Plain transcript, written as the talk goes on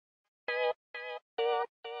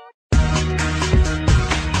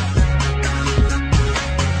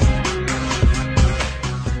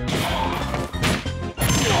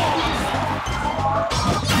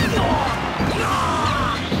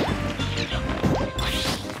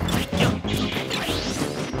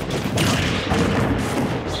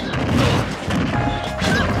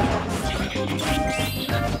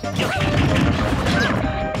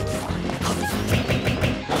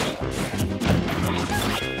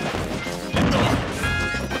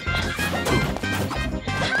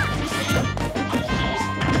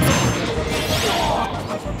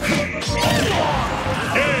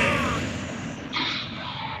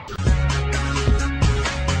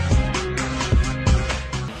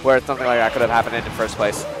where something like that could have happened in the first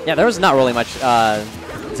place. Yeah, there was not really much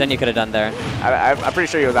Xenia could have done there. I'm pretty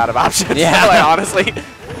sure he was out of options. Yeah. Like, honestly.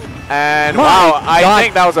 And wow, I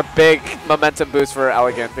think that was a big momentum boost for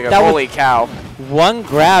Elegant because holy cow. One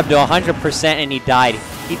grab to 100% and he died.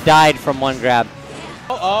 He died from one grab.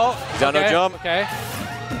 Down no jump. Okay.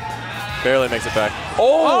 Barely makes it back.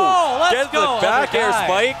 Let's go, the back air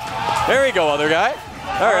spike. There you go, other guy.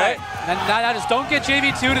 All right. Now just don't get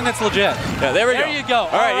JV2'd and it's legit. Yeah, there we go. There you go.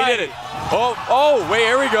 All right, he did it. Wait,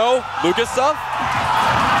 here we go. Lucas stuff.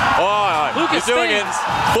 Lucas he's doing it.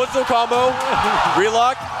 Footstool combo.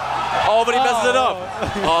 Relock. Oh, but he messes it up.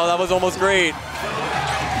 Oh, that was almost great.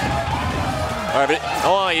 All right,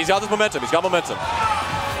 but he's got this momentum. He's got momentum.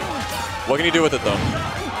 What can he do with it, though?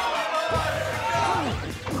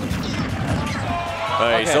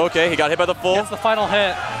 He's okay. He got hit by the full. That's the final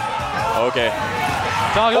hit. Okay.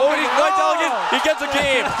 He gets a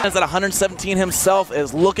game. At 117 himself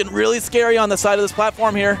is looking really scary on the side of this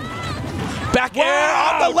platform here. Back air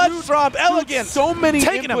off the left drop. Elegant. So many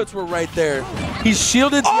inputs were right there. He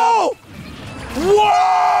shielded. Oh!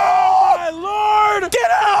 Whoa! My lord!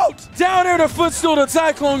 Get out! Down air to footstool to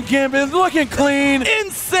Cyclone Gambit. Looking clean.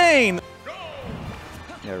 Insane.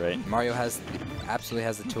 Yeah, right. Mario absolutely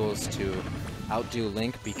has the tools to outdo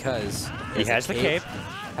Link because he has the cape.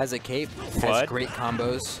 Has a cape. Flood. Has great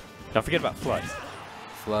combos. Don't forget about Flood.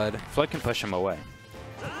 Flood can push him away.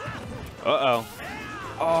 Uh-oh.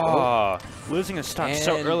 Oh, losing a stock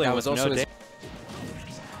so early was no damage.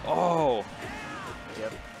 Oh.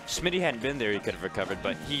 Yep. Smitty hadn't been there, he could have recovered,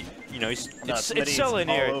 but he, it's so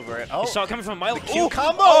linear. All over it. You saw it coming from a mile.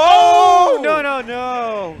 Combo! Oh!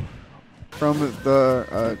 No. From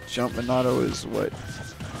the jump Minato is what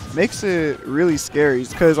makes it really scary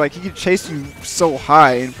because like he can chase you so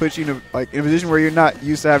high and put you in a position where you're not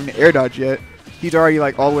used to having to air dodge yet. He's already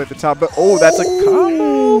like all the way at the top, but that's a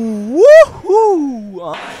combo.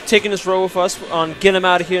 Woohoo! Taking this row with us on Get 'Em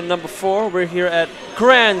Out of Here #4. We're here at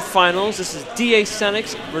Grand Finals. This is DA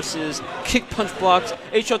Senix versus Kick Punch Blocks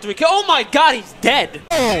HO3. Oh my God, he's dead!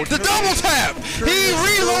 Oh, the double tap! He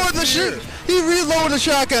reloaded the shit. He reloaded the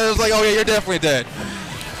shotgun. It was like, oh yeah, you're definitely dead.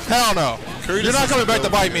 Hell no. You're not coming back to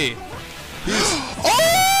bite me.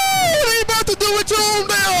 They about to do it to him.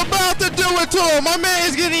 They're about to do it to him. My man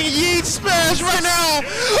is getting yeet smashed right now.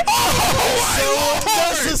 Oh, so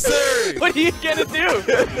unnecessary. What are you gonna do?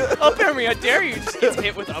 Up air me, I dare you. Just gets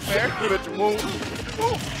hit with up air.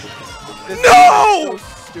 No!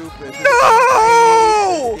 Stupid.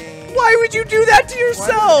 No! Why would you do that to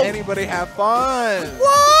yourself? Why does anybody have fun?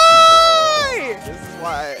 Why? This is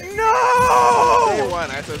why. No! Day one,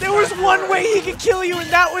 I said there was one way he could kill you, and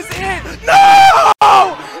that was it. No!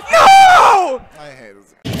 No! I hate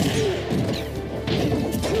this.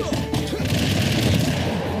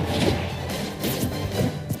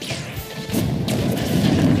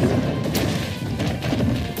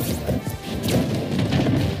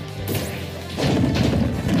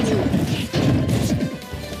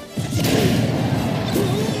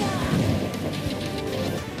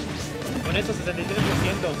 Con eso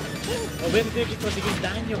 63%. Obviamente tiene que conseguir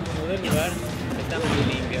daño como de lugar. Está muy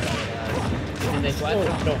limpio, la verdad.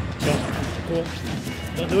 74. No.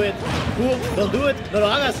 Don't do it. Don't do it. No lo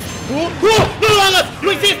hagas. No lo hagas.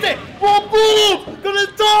 ¡Lo hiciste! ¡Boom! ¡Con el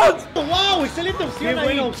taunt! ¡Wow! Excelente opción. Qué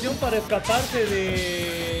buena opción para escaparse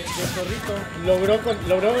de Zorrito. Logró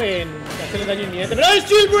hacerle daño inminente. ¡Pero es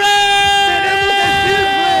Shield Break! ¡Tenemos el Shield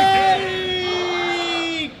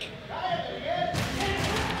Break!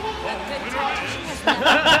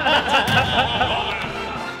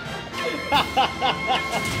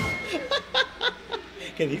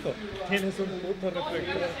 ¿Qué dijo? Tienes un puto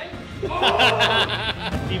reflector.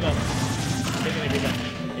 Diva, ¿qué significa?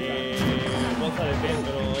 Vamos a decir,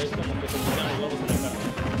 pero es como que se funciona, vamos a dejar.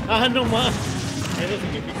 ¡Ah, no más! Eso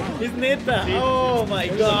significa. ¡Es neta! Sí, ¡oh, my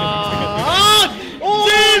God! ¡Oh,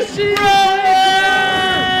 shit!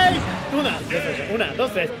 Una,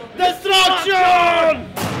 dos, tres.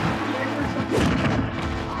 ¡Destruction!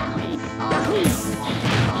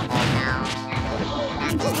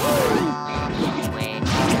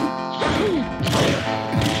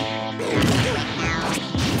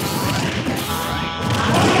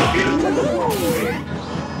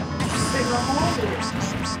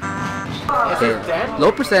 Okay.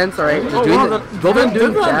 Low percents, alright. Just doing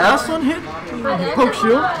the last one hit? Poke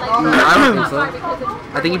shield? I don't think so.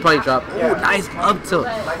 I think he probably dropped. Oh, nice up tilt.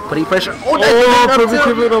 Putting pressure. Oh,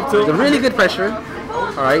 perfect up tilt. Really good pressure.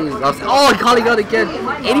 Alright, he calling out again.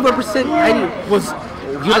 81%.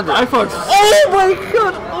 I fucked. Oh my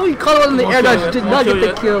God! Oh, he called out in the air dodge. Did not get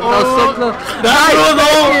the kill. That was so close.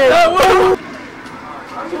 That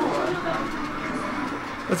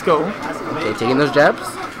was Let's go. Okay, taking those jabs.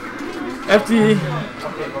 FD.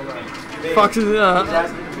 Fox's,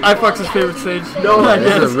 Fox's favorite stage. No,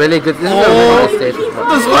 this is a really good. This is a really good stage.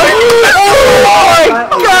 Oh my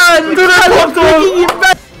God!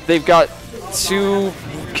 Dude, they've got two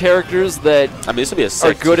characters that I mean, this would be a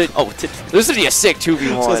sick. Are good at. Oh, this would be a sick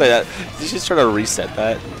 2v1. Like that. Did you just try to reset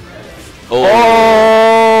that?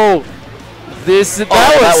 Oh!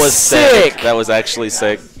 That was sick. That was actually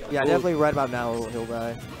sick. Yeah, definitely right about now he'll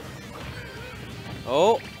die.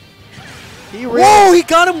 Oh. Whoa, he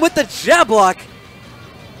got him with the jab block.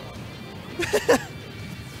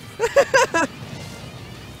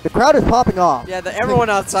 The crowd is popping off. Yeah, everyone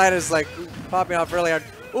outside is like popping off really hard.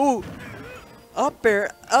 Ooh. Up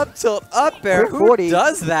air, up tilt, up air. Who 40.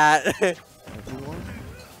 does that? Is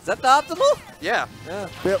that the optimal? Yeah.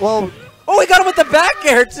 Well. Oh, he got him with the back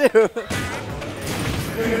air too.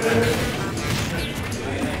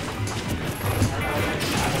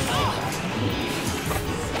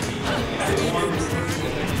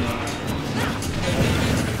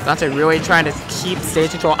 Dante really trying to keep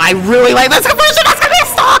stage control. I really like this conversion. That's gonna be a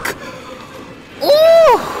stock.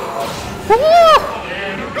 Ooh. Ooh.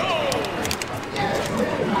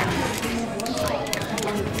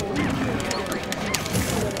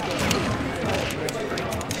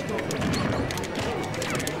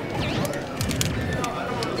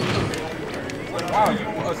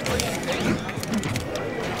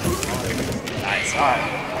 Nice.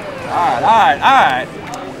 All right.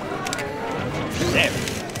 Damn.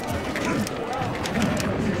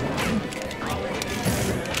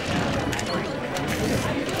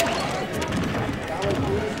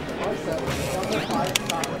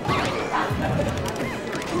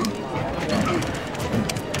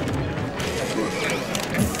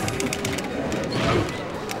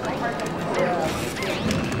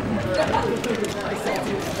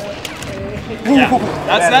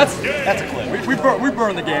 Yeah, that's a clip. We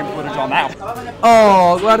burn the game footage on that one.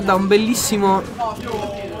 Oh, guarda, un bellissimo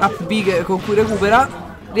up big con cui recupera.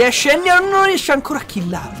 Riesce, non riesce ancora a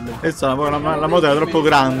killarlo. Questa la moto era troppo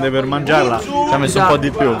grande per mangiarla, ci ha messo un po'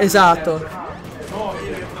 di più. Esatto.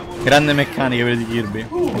 Grande meccanica per di Kirby.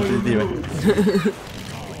 Positive.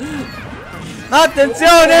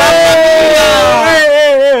 Attenzione!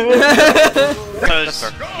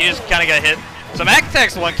 Because he just kind of got hit. So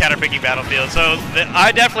MacTech's one counter picking Battlefield, so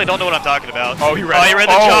I definitely don't know what I'm talking about. Oh, he read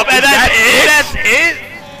the jump, and that's it? That's it?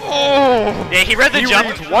 Oh. Yeah, he read the jump.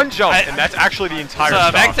 He reads one jump, and that's actually the entire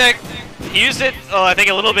stuff. MacTech, he used it, I think,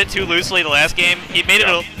 a little bit too loosely the last game. He made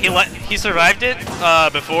it, he survived it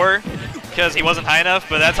before, because he wasn't high enough,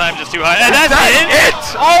 but that time just too high. And that's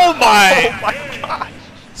it! Oh my! Oh my god.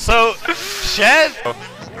 So, Shed?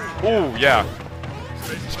 Oh, yeah.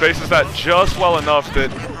 Spaces that just well enough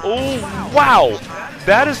that, oh, wow.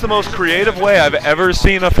 That is the most creative way I've ever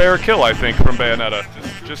seen a fair kill, I think, from Bayonetta.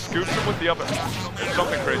 Just scoops him with the up. It's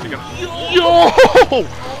something crazy. Yo!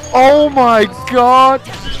 Oh my god!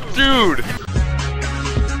 Dude!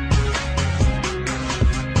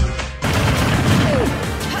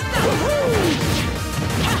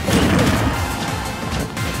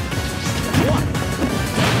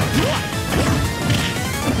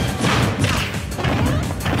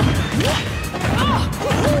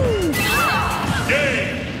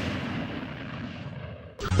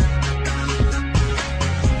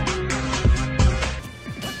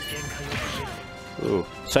 Ooh.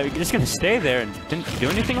 So you're just gonna stay there and didn't do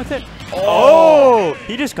anything with it? Oh!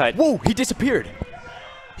 He just got. Whoa! He disappeared.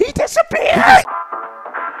 He disappeared.